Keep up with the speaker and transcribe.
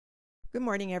Good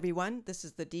morning, everyone. This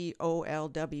is the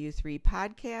DOWL3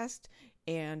 podcast,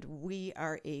 and we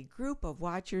are a group of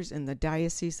watchers in the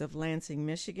Diocese of Lansing,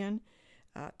 Michigan.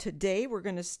 Today, we're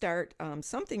going to start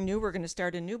something new. We're going to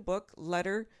start a new book,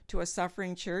 Letter to a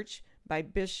Suffering Church, by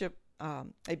Bishop.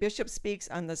 A bishop speaks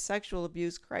on the sexual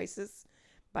abuse crisis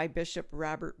by Bishop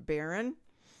Robert Barron.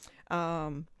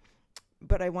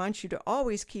 But I want you to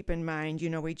always keep in mind,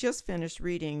 we just finished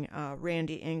reading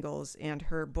Randy Ingalls and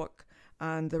her book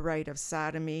on the rite of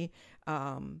sodomy.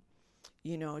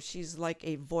 She's like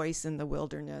a voice in the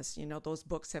wilderness. Those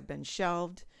books have been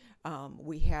shelved.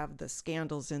 We have the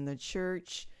scandals in the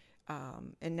church.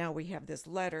 And now we have this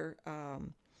letter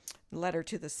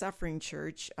to the suffering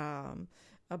church,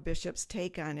 a bishop's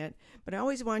take on it. But I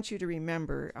always want you to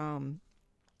remember,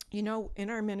 in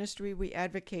our ministry, we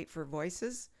advocate for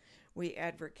voices. We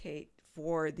advocate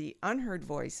for the unheard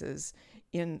voices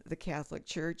in the Catholic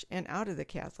Church and out of the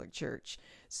Catholic Church.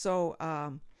 So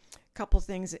a couple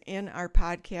things in our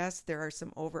podcast. There are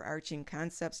some overarching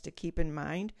concepts to keep in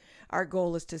mind. Our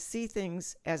goal is to see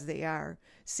things as they are,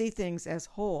 see things as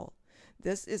whole.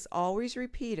 This is always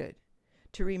repeated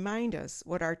to remind us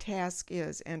what our task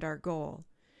is and our goal.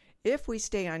 If we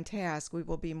stay on task, we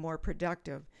will be more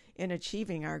productive in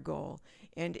achieving our goal.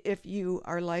 And if you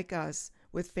are like us,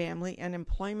 with family and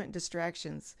employment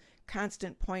distractions,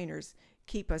 constant pointers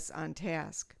keep us on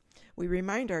task. We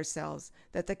remind ourselves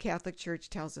that the Catholic Church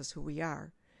tells us who we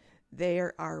are.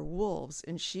 There are wolves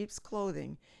in sheep's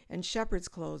clothing and shepherd's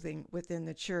clothing within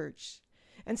the church.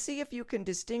 And see if you can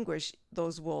distinguish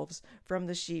those wolves from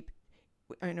the sheep,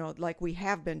 like we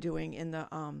have been doing in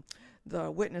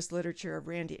the witness literature of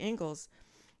Randy Ingalls.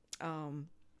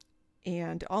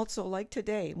 And also like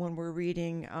today when we're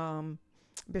reading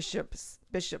Bishop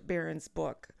Barron's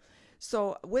book.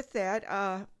 So with that,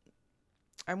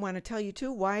 I want to tell you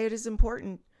too why it is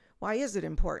important. Why is it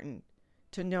important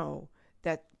to know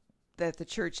that the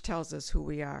church tells us who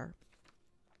we are?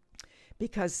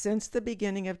 Because since the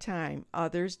beginning of time,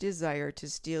 others desire to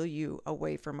steal you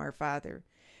away from our Father.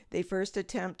 They first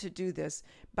attempt to do this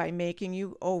by making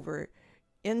you over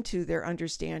into their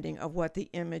understanding of what the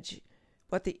image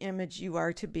you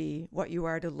are to be, what you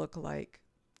are to look like.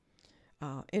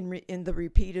 In the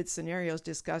repeated scenarios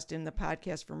discussed in the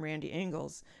podcast from Randy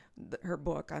Ingalls, her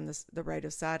book on the rite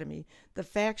of sodomy, the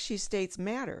facts she states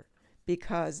matter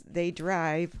because they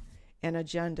drive an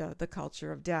agenda, the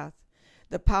culture of death.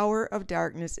 The power of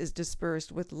darkness is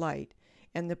dispersed with light,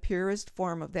 and the purest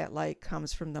form of that light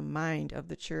comes from the mind of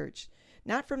the church,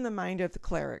 not from the mind of the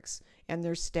clerics and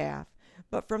their staff,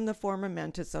 but from the forma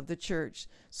mentis of the church.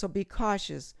 So be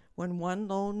cautious when one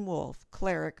lone wolf,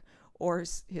 cleric, or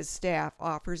his staff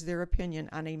offers their opinion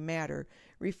on a matter,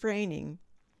 refraining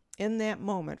in that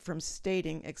moment from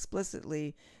stating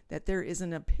explicitly that there is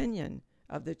an opinion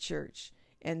of the church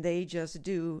and they just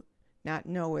do not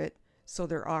know it, so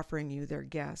they're offering you their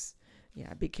guess.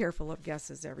 Yeah, be careful of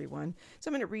guesses, everyone. So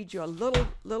I'm going to read you a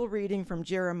little reading from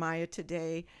Jeremiah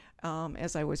today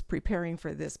as I was preparing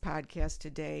for this podcast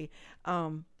today.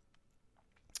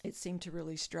 It seemed to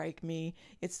really strike me.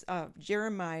 It's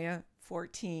Jeremiah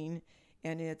 14,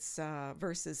 and it's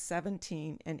verses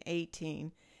 17 and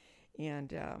 18.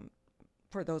 And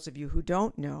for those of you who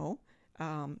don't know,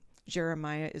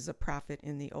 Jeremiah is a prophet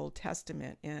in the Old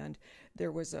Testament, and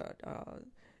there was a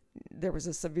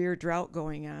severe drought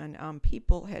going on.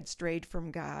 People had strayed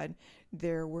from God.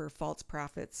 There were false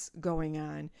prophets going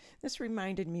on. This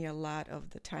reminded me a lot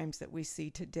of the times that we see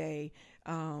today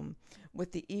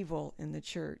with the evil in the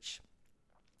church.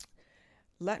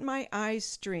 Let my eyes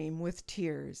stream with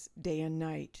tears day and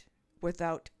night,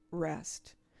 without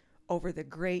rest, over the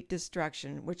great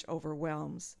destruction which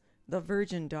overwhelms the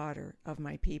virgin daughter of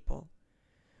my people,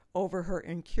 over her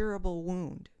incurable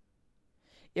wound.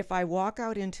 If I walk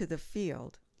out into the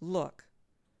field, look,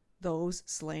 those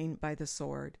slain by the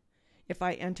sword. If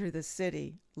I enter the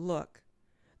city, look,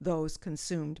 those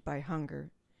consumed by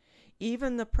hunger.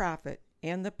 Even the prophet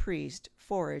and the priest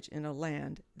forage in a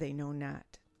land they know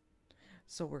not.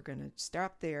 So we're going to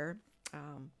stop there.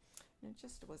 It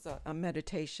just was a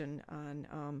meditation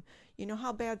on,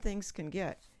 how bad things can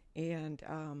get, and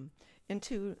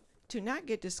to not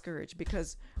get discouraged,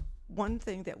 because one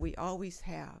thing that we always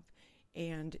have,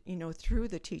 and through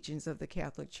the teachings of the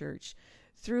Catholic Church,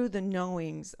 through the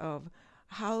knowings of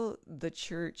how the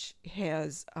Church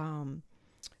has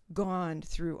gone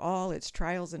through all its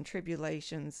trials and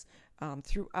tribulations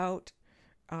throughout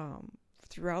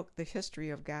the history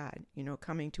of God,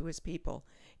 coming to his people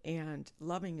and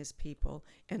loving his people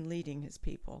and leading his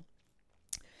people.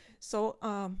 So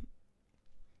I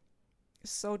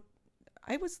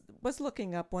was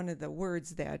looking up one of the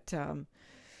words that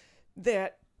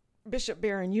that Bishop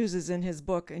Barron uses in his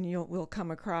book, and we'll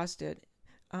come across it.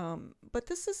 But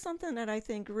this is something that I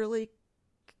think really,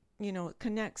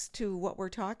 connects to what we're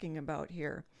talking about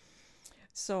here.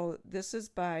 So this is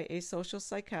by a social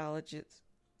psychologist,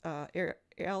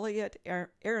 Elliot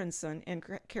Aronson and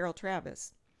Carol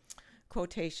Travis.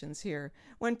 Quotations here.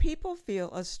 When people feel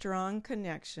a strong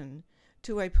connection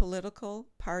to a political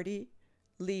party,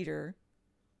 leader,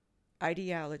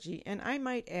 ideology, and I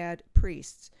might add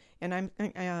priests, and I'm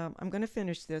going to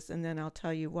finish this and then I'll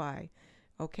tell you why.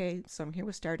 Okay, so here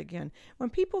we'll start again. When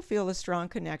people feel a strong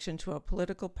connection to a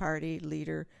political party,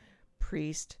 leader,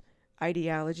 priest,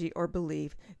 ideology, or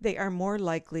belief, they are more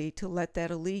likely to let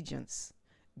that allegiance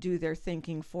do their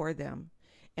thinking for them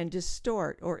and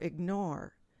distort or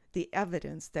ignore the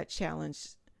evidence that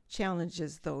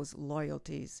challenges those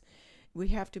loyalties. We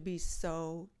have to be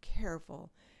so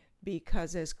careful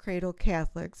because as cradle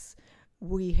Catholics,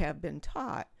 we have been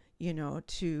taught,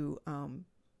 to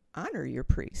honor your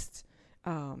priests,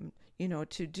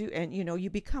 to do, and, you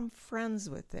become friends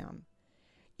with them,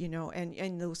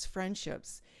 and those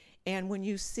friendships. And when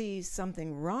you see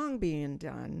something wrong being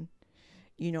done,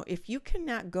 if you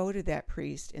cannot go to that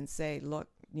priest and say, look,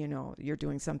 you're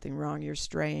doing something wrong, you're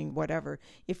straying, whatever.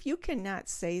 If you cannot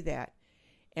say that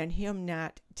and him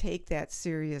not take that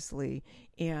seriously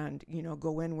and,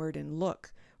 go inward and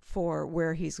look for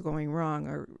where he's going wrong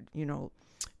or,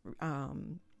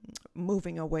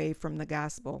 moving away from the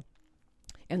gospel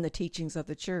and the teachings of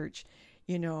the church,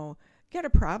 get a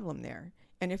problem there.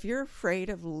 And if you're afraid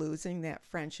of losing that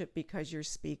friendship because you're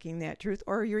speaking that truth,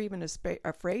 or you're even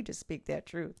afraid to speak that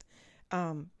truth,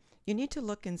 you need to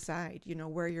look inside,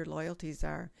 where your loyalties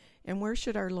are. And where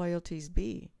should our loyalties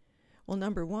be? Well,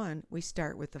 number one, we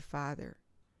start with the Father.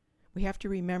 We have to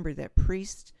remember that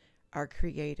priests are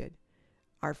created.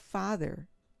 Our Father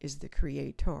is the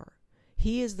Creator.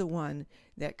 He is the one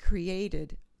that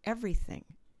created everything,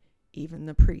 even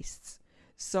the priests.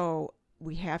 So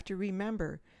we have to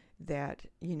remember that,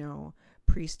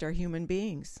 priests are human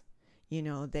beings.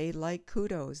 They like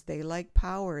kudos, they like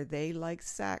power, they like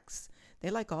sex,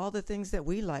 they like all the things that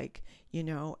we like,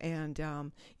 and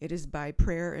it is by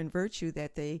prayer and virtue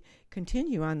that they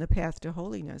continue on the path to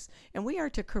holiness, and we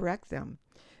are to correct them.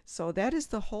 So that is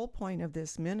the whole point of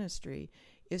this ministry,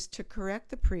 is to correct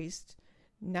the priest,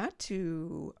 not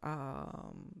to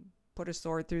put a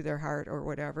sword through their heart or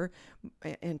whatever,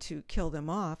 and to kill them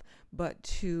off, but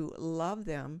to love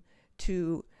them,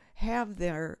 to have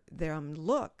them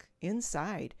look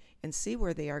inside and see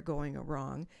where they are going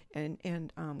wrong,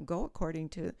 and go according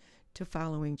to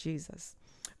following Jesus.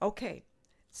 Okay,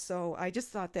 so I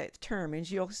just thought that term, and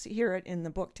you'll hear it in the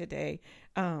book today.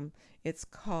 It's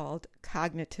called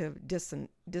cognitive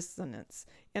dissonance,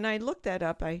 and I looked that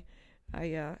up. I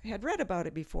had read about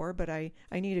it before, but I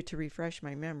needed to refresh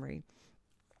my memory.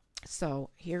 So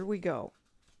here we go.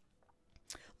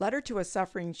 Letter to a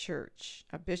Suffering Church.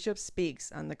 A bishop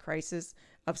speaks on the crisis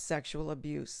of sexual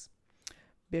abuse.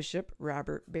 Bishop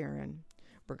Robert Barron.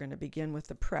 We're going to begin with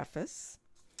the preface.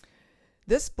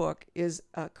 This book is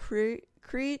a cri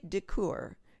de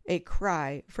coeur, a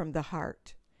cry from the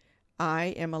heart.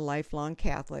 I am a lifelong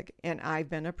Catholic, and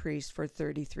I've been a priest for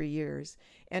 33 years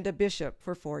and a bishop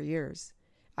for 4 years.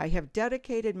 I have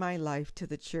dedicated my life to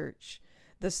the church.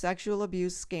 The sexual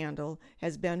abuse scandal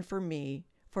has been for me,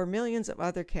 for millions of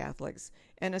other Catholics,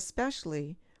 and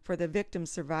especially for the victim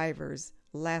survivors,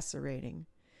 lacerating.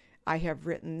 I have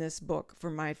written this book for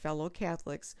my fellow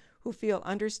Catholics who feel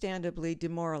understandably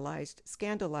demoralized,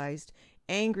 scandalized,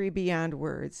 angry beyond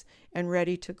words, and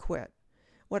ready to quit.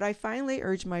 What I finally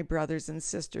urge my brothers and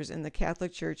sisters in the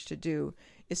Catholic Church to do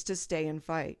is to stay and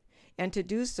fight, and to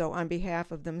do so on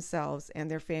behalf of themselves and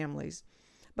their families,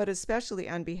 but especially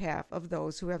on behalf of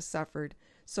those who have suffered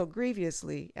so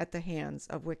grievously at the hands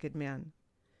of wicked men.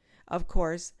 Of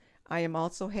course, I am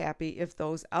also happy if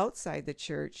those outside the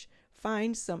Church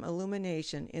find some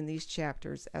illumination in these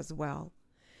chapters as well.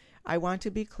 I want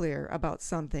to be clear about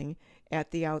something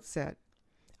at the outset.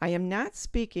 I am not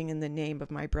speaking in the name of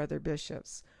my brother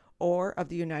bishops, or of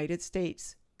the United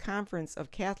States Conference of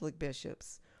Catholic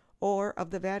Bishops, or of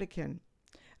the Vatican.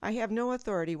 I have no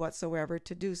authority whatsoever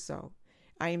to do so.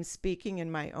 I am speaking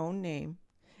in my own name,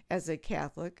 as a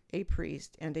Catholic, a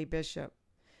priest, and a bishop.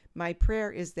 My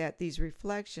prayer is that these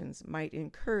reflections might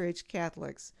encourage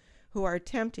Catholics who are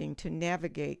attempting to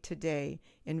navigate today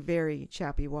in very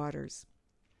choppy waters.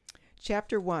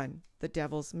 Chapter 1, The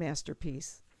Devil's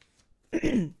Masterpiece.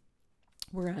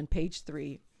 We're on page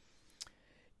 3.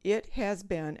 It has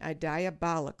been a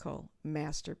diabolical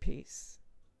masterpiece.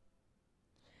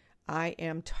 I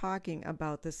am talking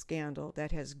about the scandal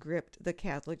that has gripped the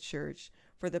Catholic Church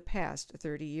for the past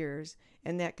 30 years,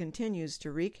 and that continues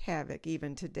to wreak havoc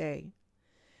even today.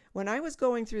 When I was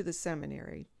going through the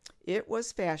seminary, it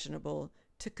was fashionable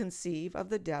to conceive of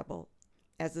the devil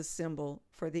as a symbol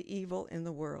for the evil in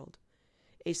the world,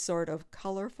 a sort of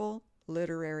colorful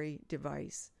literary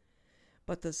device.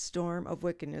 But the storm of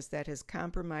wickedness that has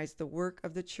compromised the work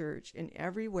of the church in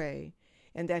every way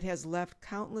and that has left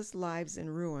countless lives in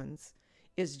ruins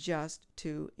is just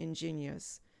too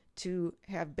ingenious to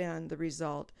have been the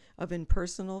result of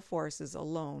impersonal forces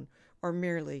alone or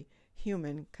merely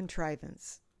human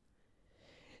contrivance.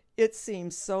 It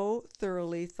seems so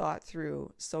thoroughly thought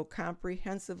through, so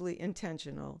comprehensively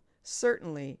intentional.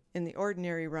 Certainly, in the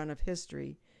ordinary run of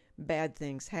history, bad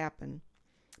things happen,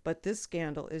 but this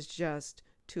scandal is just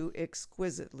too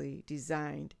exquisitely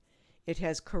designed. It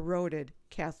has corroded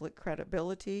Catholic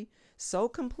credibility so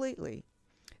completely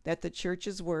that the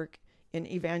Church's work in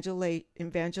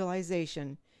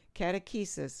evangelization,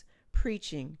 catechesis,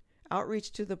 preaching,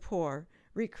 outreach to the poor,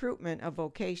 recruitment of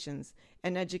vocations,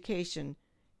 and education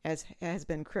has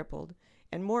been crippled.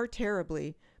 And more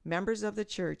terribly, members of the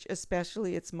Church,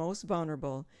 especially its most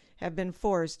vulnerable, have been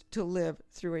forced to live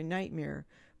through a nightmare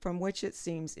from which it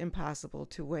seems impossible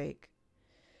to wake.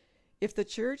 If the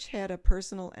Church had a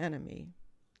personal enemy,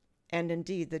 and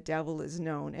indeed the devil is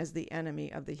known as the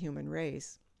enemy of the human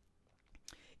race,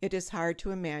 it is hard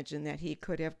to imagine that he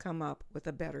could have come up with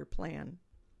a better plan.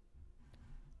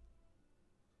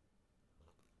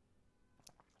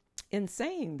 In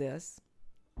saying this,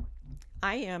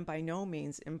 I am by no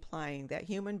means implying that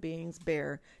human beings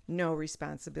bear no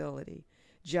responsibility.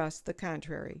 Just the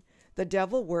contrary. The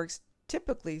devil works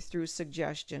typically through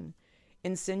suggestion,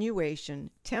 insinuation,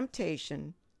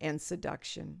 temptation, and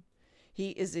seduction.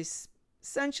 He is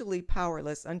essentially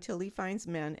powerless until he finds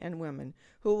men and women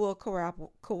who will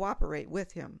cooperate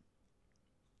with him.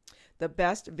 The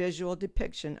best visual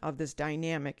depiction of this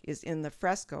dynamic is in the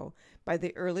fresco by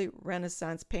the early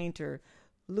Renaissance painter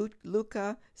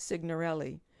Luca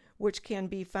Signorelli, which can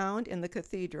be found in the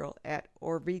cathedral at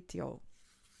Orvieto.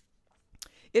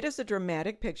 It is a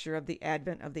dramatic picture of the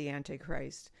advent of the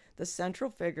Antichrist. The central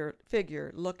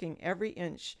figure looking every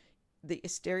inch the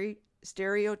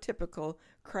stereotypical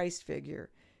Christ figure,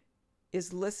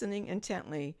 is listening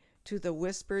intently to the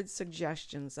whispered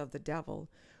suggestions of the devil,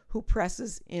 who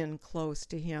presses in close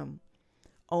to him.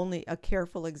 Only a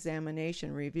careful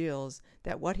examination reveals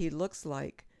that what he looks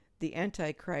like, the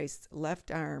Antichrist's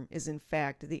left arm, is in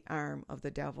fact the arm of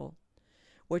the devil,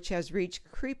 which has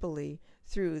reached creepily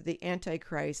through the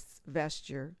Antichrist's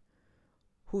vesture.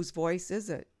 Whose voice is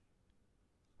it?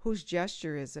 Whose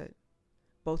gesture is it?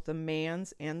 Both the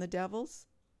man's and the devil's?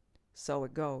 So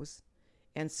it goes,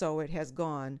 and so it has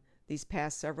gone these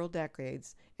past several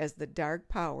decades as the dark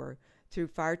power, through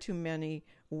far too many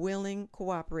willing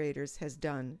cooperators, has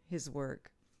done his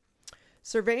work.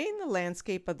 Surveying the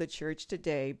landscape of the church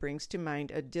today brings to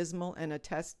mind a dismal and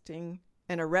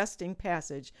arresting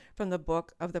passage from the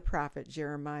book of the prophet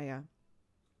Jeremiah.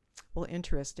 Well,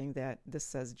 interesting that this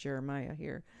says Jeremiah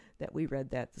here, that we read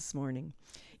that this morning.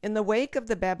 In the wake of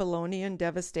the Babylonian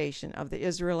devastation of the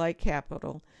Israelite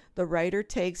capital, the writer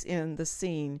takes in the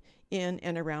scene in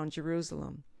and around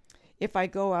Jerusalem. If I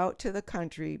go out to the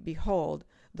country, behold,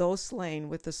 those slain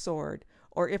with the sword,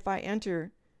 or if I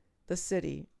enter the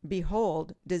city,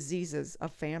 behold, diseases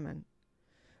of famine.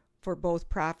 For both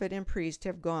prophet and priest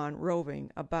have gone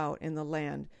roving about in the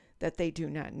land that they do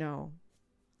not know.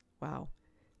 Wow,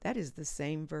 that is the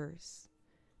same verse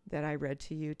that I read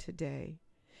to you today.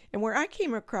 And where I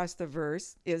came across the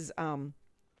verse is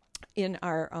in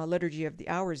our Liturgy of the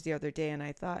Hours the other day, and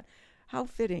I thought how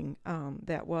fitting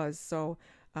that was. So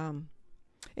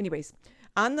anyways,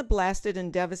 on the blasted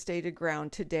and devastated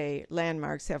ground today,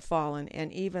 landmarks have fallen,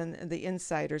 and even the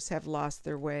insiders have lost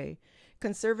their way.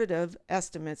 Conservative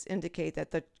estimates indicate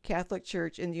that the Catholic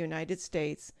Church in the United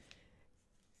States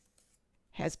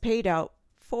has paid out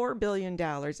 $4 billion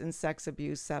in sex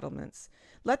abuse settlements.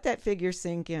 Let that figure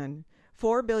sink in.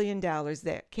 $4 billion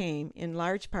that came in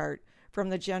large part from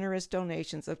the generous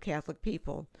donations of Catholic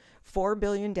people. $4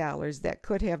 billion that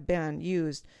could have been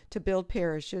used to build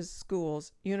parishes,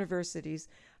 schools, universities,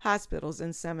 hospitals,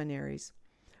 and seminaries.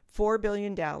 $4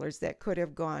 billion that could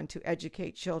have gone to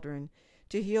educate children,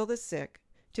 to heal the sick,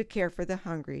 to care for the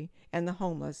hungry and the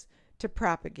homeless, to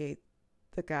propagate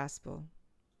the gospel.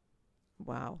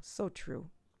 Wow, so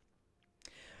true.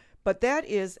 But that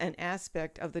is an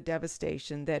aspect of the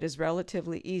devastation that is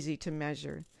relatively easy to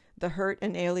measure. The hurt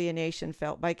and alienation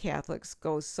felt by Catholics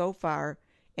goes so far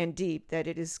and deep that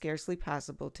it is scarcely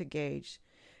possible to gauge.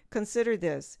 Consider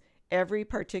this: every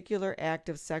particular act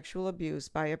of sexual abuse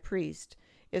by a priest,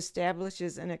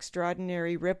 establishes an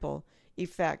extraordinary ripple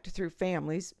effect through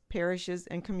families, parishes,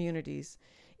 and communities.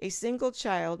 A single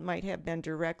child might have been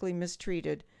directly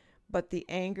mistreated, but the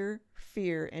anger,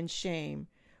 fear, and shame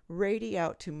radiate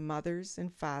out to mothers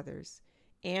and fathers,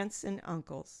 aunts and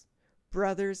uncles,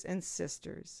 brothers and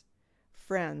sisters,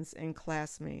 friends and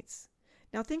classmates.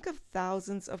 Now think of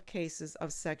thousands of cases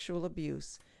of sexual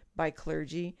abuse by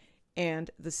clergy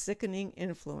and the sickening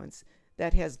influence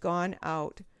that has gone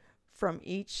out from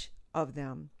each of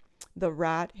them. The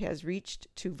rot has reached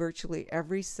to virtually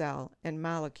every cell and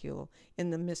molecule in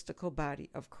the mystical body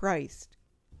of Christ.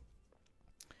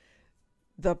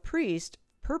 The priest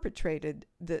perpetrated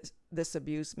this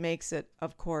abuse makes it,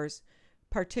 of course,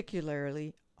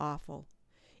 particularly awful.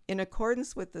 In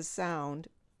accordance with the sound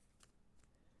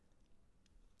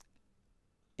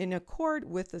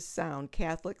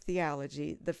Catholic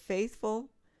theology, the faithful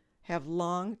have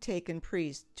long taken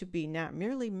priests to be not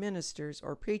merely ministers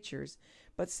or preachers,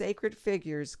 but sacred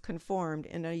figures conformed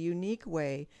in a unique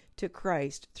way to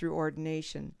Christ through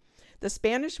ordination. The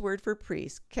Spanish word for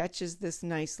priest catches this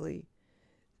nicely: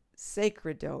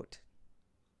 sacerdote,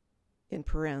 in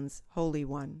parens, holy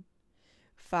one.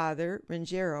 Father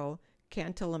Raniero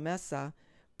Cantalamessa,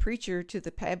 preacher to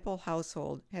the papal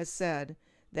household, has said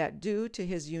that due to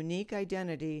his unique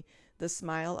identity, the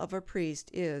smile of a priest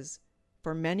is,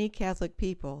 for many Catholic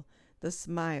people, the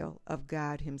smile of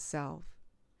God himself.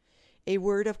 A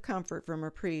word of comfort from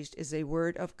a priest is a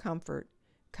word of comfort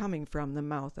coming from the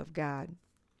mouth of God.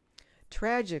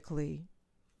 Tragically,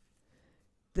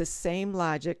 the same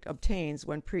logic obtains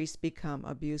when priests become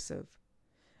abusive.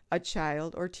 A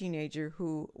child or teenager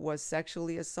who was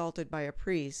sexually assaulted by a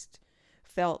priest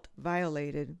felt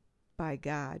violated by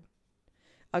God,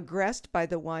 aggressed by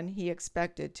the one he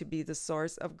expected to be the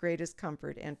source of greatest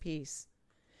comfort and peace.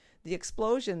 The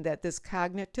explosion that this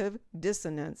cognitive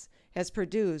dissonance has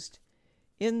produced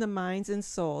in the minds and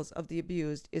souls of the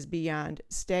abused is beyond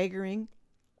staggering.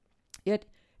 It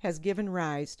has given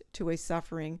rise to a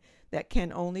suffering that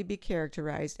can only be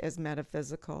characterized as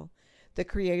metaphysical. The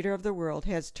creator of the world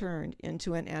has turned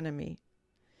into an enemy.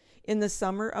 In the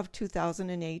summer of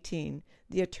 2018,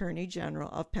 the Attorney General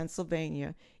of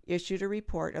Pennsylvania issued a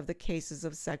report of the cases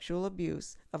of sexual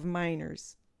abuse of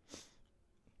minors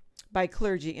by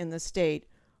clergy in the state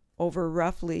over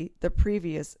roughly the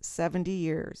previous 70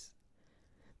 years.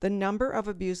 The number of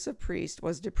abusive priests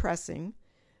was depressing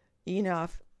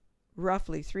enough,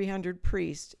 roughly 300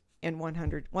 priests and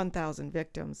 1,000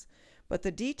 victims, but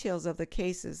the details of the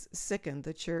cases sickened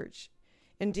the church,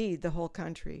 indeed the whole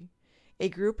country. A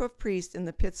group of priests in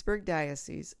the Pittsburgh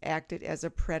Diocese acted as a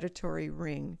predatory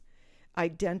ring,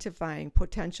 identifying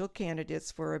potential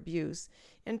candidates for abuse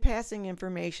and passing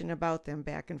information about them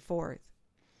back and forth.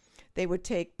 They would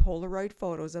take Polaroid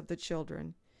photos of the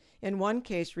children, in one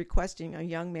case requesting a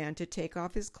young man to take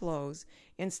off his clothes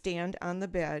and stand on the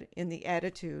bed in the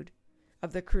attitude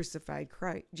of the crucified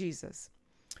Christ, Jesus.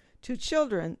 To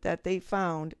children that they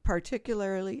found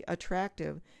particularly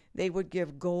attractive, they would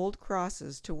give gold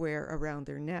crosses to wear around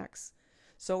their necks,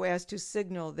 so as to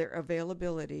signal their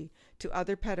availability to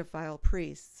other pedophile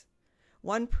priests.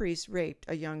 One priest raped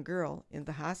a young girl in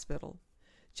the hospital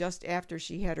just after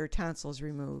she had her tonsils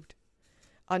removed.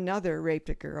 Another raped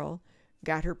a girl,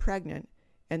 got her pregnant,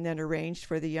 and then arranged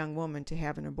for the young woman to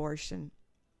have an abortion.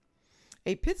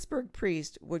 A Pittsburgh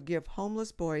priest would give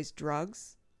homeless boys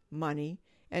drugs, money,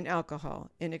 and alcohol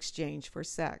in exchange for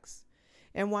sex.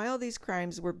 And while these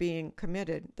crimes were being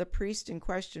committed, the priests in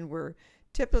question were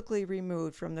typically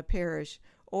removed from the parish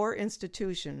or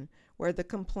institution where the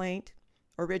complaint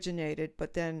originated,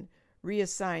 but then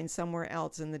reassigned somewhere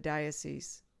else in the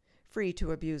diocese, free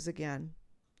to abuse again.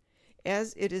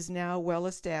 As it is now well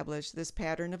established, this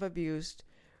pattern of abuse,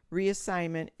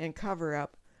 reassignment, and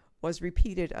cover-up was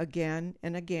repeated again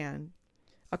and again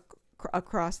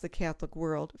across the Catholic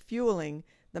world, fueling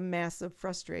the massive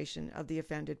frustration of the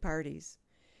offended parties.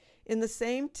 In the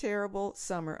same terrible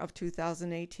summer of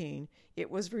 2018, it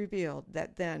was revealed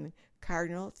that then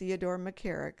Cardinal Theodore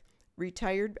McCarrick,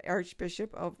 retired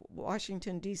Archbishop of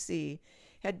Washington, D.C.,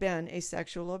 had been a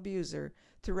sexual abuser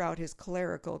throughout his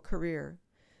clerical career.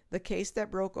 The case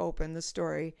that broke open the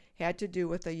story had to do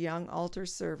with a young altar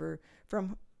server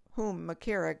from whom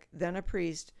McCarrick, then a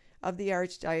priest of the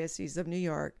Archdiocese of New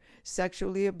York,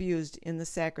 sexually abused in the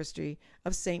sacristy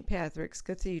of St. Patrick's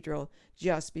Cathedral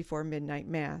just before midnight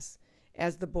mass,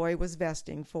 as the boy was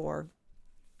vesting for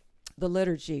the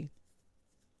liturgy.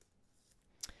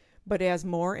 But as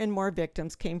more and more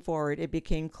victims came forward, it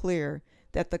became clear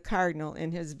that the cardinal,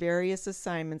 in his various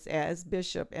assignments as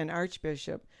bishop and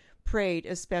archbishop, preyed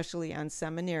especially on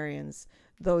seminarians,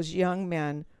 those young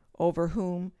men over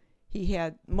whom he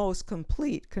had most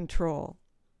complete control.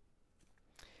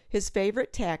 His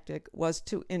favorite tactic was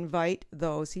to invite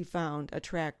those he found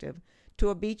attractive to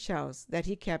a beach house that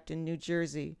he kept in New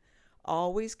Jersey,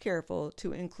 always careful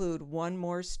to include one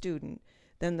more student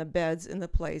than the beds in the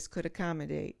place could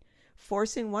accommodate,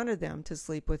 forcing one of them to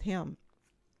sleep with him.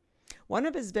 One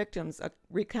of his victims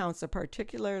recounts a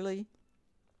particularly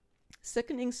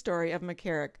sickening story of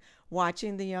McCarrick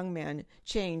watching the young man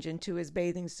change into his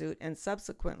bathing suit and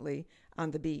subsequently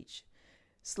on the beach,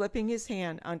 slipping his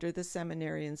hand under the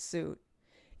seminarian's suit.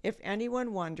 If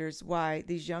anyone wonders why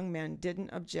these young men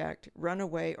didn't object, run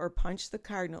away, or punch the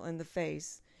cardinal in the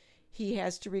face, he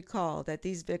has to recall that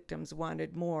these victims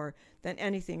wanted more than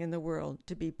anything in the world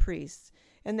to be priests,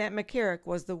 and that McCarrick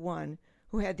was the one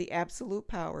who had the absolute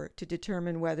power to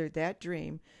determine whether that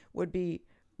dream would be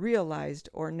realized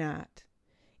or not.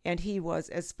 And he was,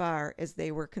 as far as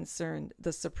they were concerned,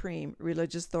 the supreme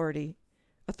religious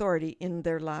authority in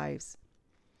their lives.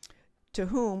 To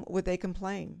whom would they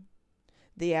complain?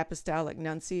 The apostolic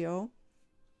nuncio?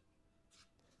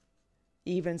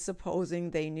 Even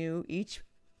supposing they knew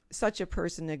such a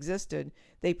person existed,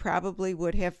 they probably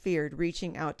would have feared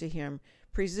reaching out to him,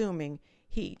 presuming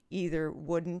he either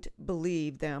wouldn't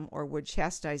believe them or would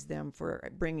chastise them for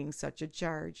bringing such a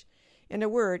charge. In a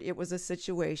word, it was a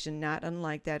situation not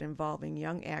unlike that involving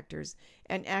young actors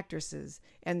and actresses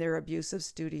and their abusive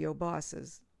studio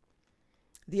bosses.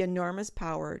 The enormous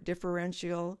power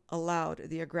differential allowed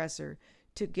the aggressor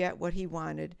to get what he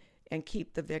wanted and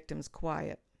keep the victims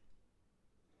quiet.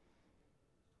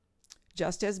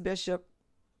 Just as bishop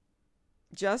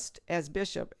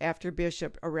after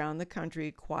bishop around the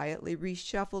country quietly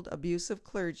reshuffled abusive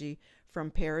clergy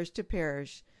from parish to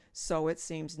parish, so it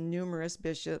seems numerous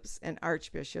bishops and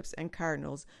archbishops and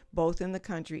cardinals, both in the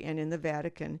country and in the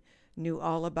Vatican, knew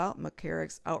all about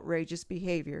McCarrick's outrageous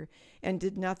behavior and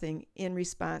did nothing in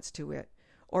response to it.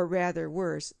 Or rather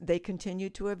worse, they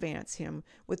continued to advance him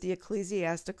with the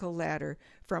ecclesiastical ladder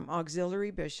from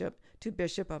auxiliary bishop to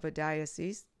bishop of a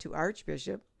diocese to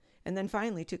archbishop, and then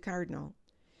finally to cardinal.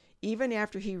 Even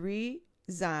after he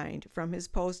resigned from his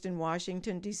post in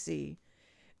Washington, D.C.,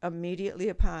 immediately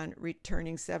upon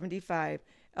returning 75,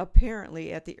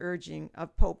 apparently at the urging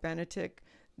of Pope Benedict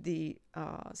the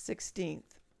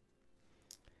 16th,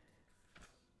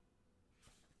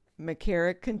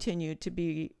 McCarrick continued to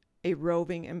be a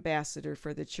roving ambassador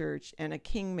for the church and a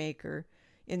kingmaker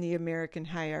in the American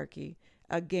hierarchy,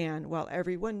 again, while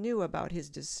everyone knew about his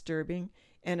disturbing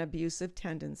and abusive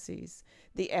tendencies.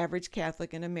 The average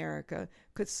Catholic in America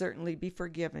could certainly be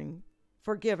forgiven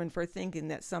for thinking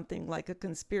that something like a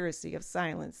conspiracy of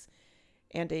silence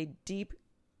and a deep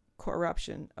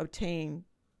corruption obtained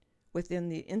within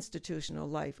the institutional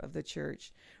life of the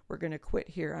church. We're going to quit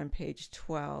here on page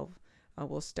 12.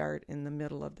 We'll start in the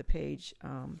middle of the page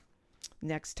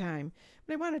next time.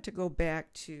 But I wanted to go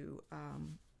back to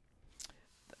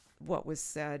what was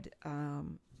said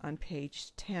on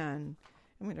page 10.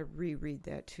 I'm going to reread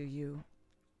that to you.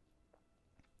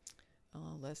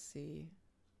 Let's see.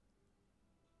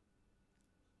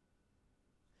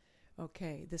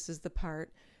 Okay, this is the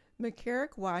part.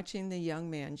 McCarrick watching the young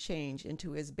man change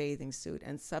into his bathing suit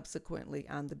and subsequently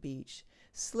on the beach,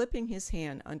 slipping his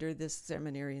hand under this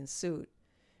seminarian's suit.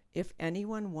 If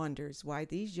anyone wonders why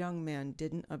these young men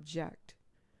didn't object,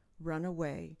 run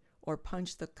away, or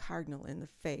punch the cardinal in the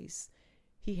face,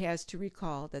 he has to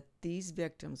recall that these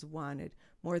victims wanted,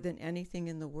 more than anything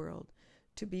in the world,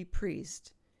 to be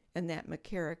priests, and that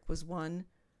McCarrick was one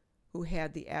who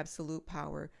had the absolute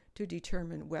power to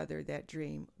determine whether that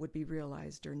dream would be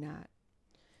realized or not.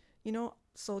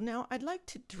 So now I'd like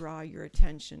to draw your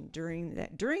attention during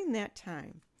that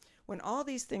time when all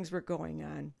these things were going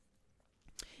on.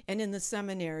 And in the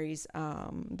seminaries,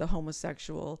 the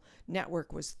homosexual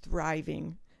network was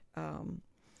thriving. And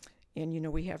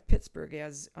we have Pittsburgh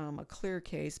as a clear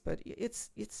case, but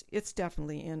it's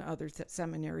definitely in other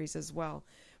seminaries as well.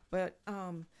 But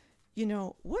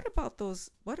what about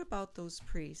those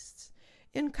priests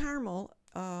in Carmel?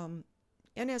 And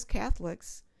as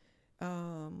Catholics,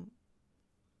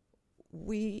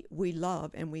 we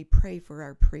love and we pray for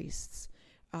our priests.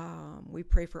 We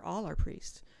pray for all our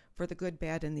priests, for the good,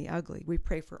 bad, and the ugly. We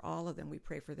pray for all of them. We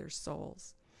pray for their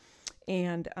souls.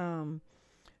 And,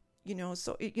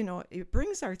 so it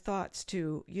brings our thoughts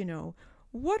to,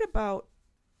 what about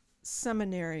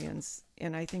seminarians?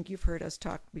 And I think you've heard us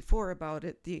talk before about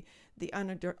it, the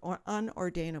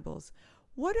unordaiнаbles.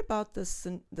 What about the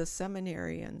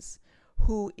seminarians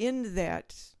who, in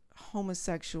that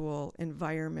homosexual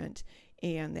environment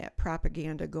and that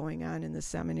propaganda going on in the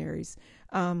seminaries,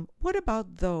 what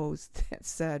about those that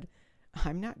said,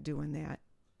 I'm not doing that.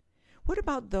 What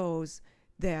about those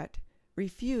that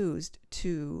refused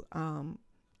to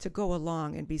go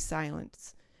along and be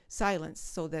silenced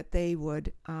so that they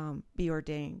would be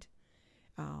ordained?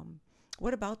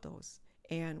 What about those?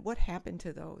 And what happened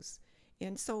to those?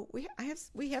 And so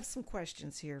we have some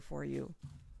questions here for you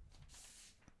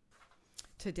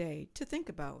today to think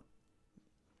about.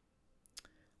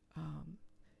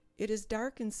 It is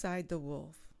dark inside the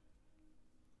wolf.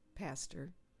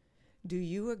 Pastor, do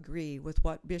you agree with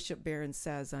what Bishop Barron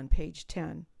says on page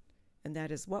 10? And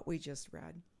that is what we just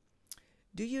read.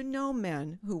 Do you know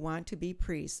men who want to be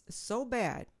priests so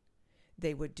bad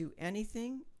they would do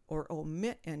anything or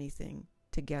omit anything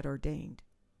to get ordained?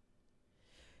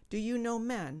 Do you know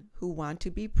men who want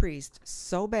to be priests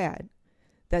so bad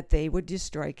that they would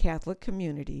destroy Catholic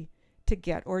community to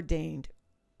get ordained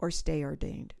or stay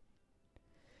ordained?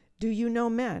 Do you know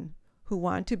men who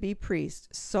want to be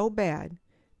priests so bad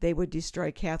they would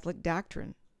destroy Catholic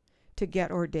doctrine to get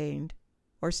ordained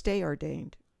or stay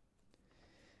ordained?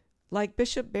 Like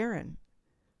Bishop Barron,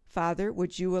 Father,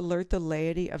 would you alert the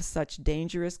laity of such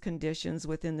dangerous conditions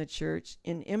within the church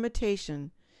in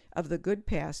imitation of the good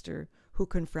pastor who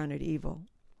confronted evil?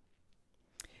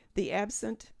 The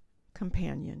absent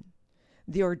companion,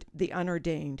 the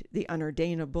unordained, the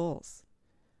unordaiнаbles.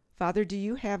 Father, do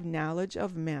you have knowledge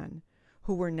of men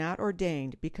who were not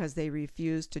ordained because they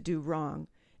refused to do wrong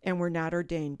and were not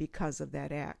ordained because of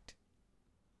that act?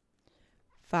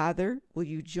 Father, will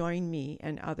you join me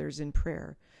and others in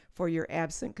prayer for your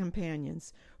absent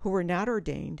companions who were not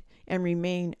ordained and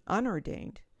remain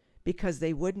unordained because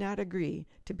they would not agree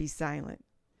to be silent,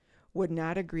 would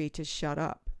not agree to shut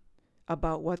up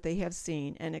about what they have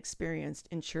seen and experienced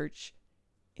in church,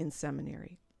 in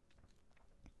seminary?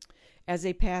 As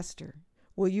a pastor,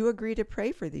 will you agree to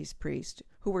pray for these priests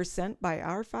who were sent by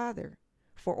our Father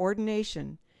for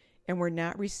ordination and were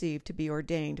not received to be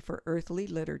ordained for earthly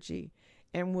liturgy,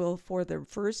 and will for the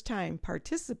first time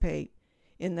participate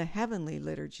in the heavenly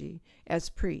liturgy as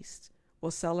priests,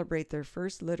 will celebrate their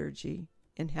first liturgy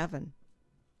in heaven?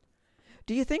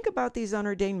 Do you think about these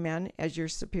unordained men as your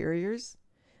superiors,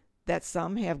 that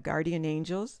some have guardian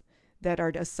angels that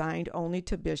are assigned only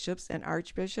to bishops and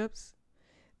archbishops,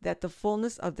 that the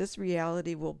fullness of this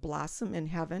reality will blossom in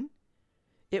heaven?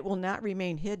 It will not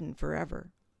remain hidden forever.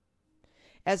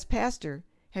 As pastor,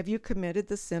 have you committed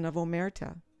the sin of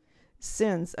omerta,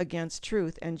 sins against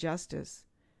truth and justice,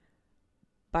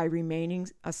 by remaining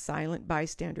a silent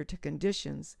bystander to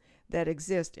conditions that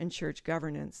exist in church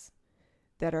governance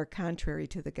that are contrary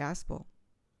to the gospel?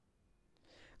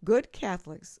 Good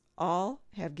Catholics all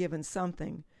have given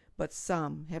something, but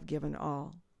some have given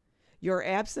all. Your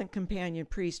absent companion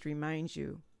priest reminds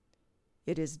you,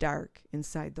 it is dark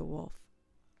inside the wolf.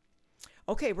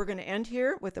 Okay, we're going to end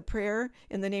here with a prayer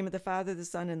in the name of the Father, the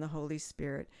Son, and the Holy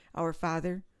Spirit. Our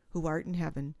Father, who art in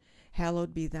heaven,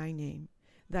 hallowed be thy name.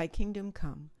 Thy kingdom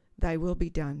come, thy will be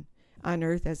done, on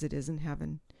earth as it is in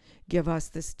heaven. Give us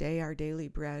this day our daily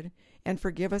bread, and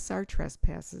forgive us our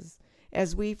trespasses,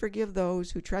 as we forgive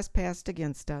those who trespass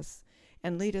against us.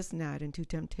 And lead us not into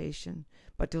temptation,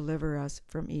 but deliver us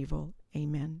from evil.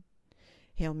 Amen.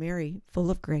 Hail Mary, full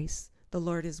of grace, the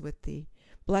Lord is with thee.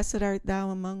 Blessed art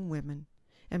thou among women,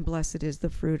 and blessed is the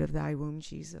fruit of thy womb,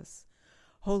 Jesus.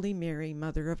 Holy Mary,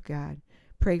 Mother of God,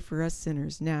 pray for us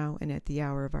sinners now and at the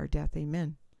hour of our death.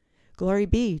 Amen. Glory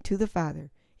be to the Father,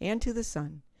 and to the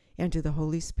Son, and to the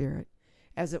Holy Spirit,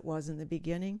 as it was in the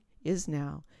beginning, is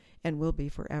now, and will be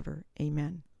forever.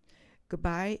 Amen.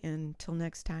 Goodbye until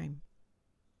next time.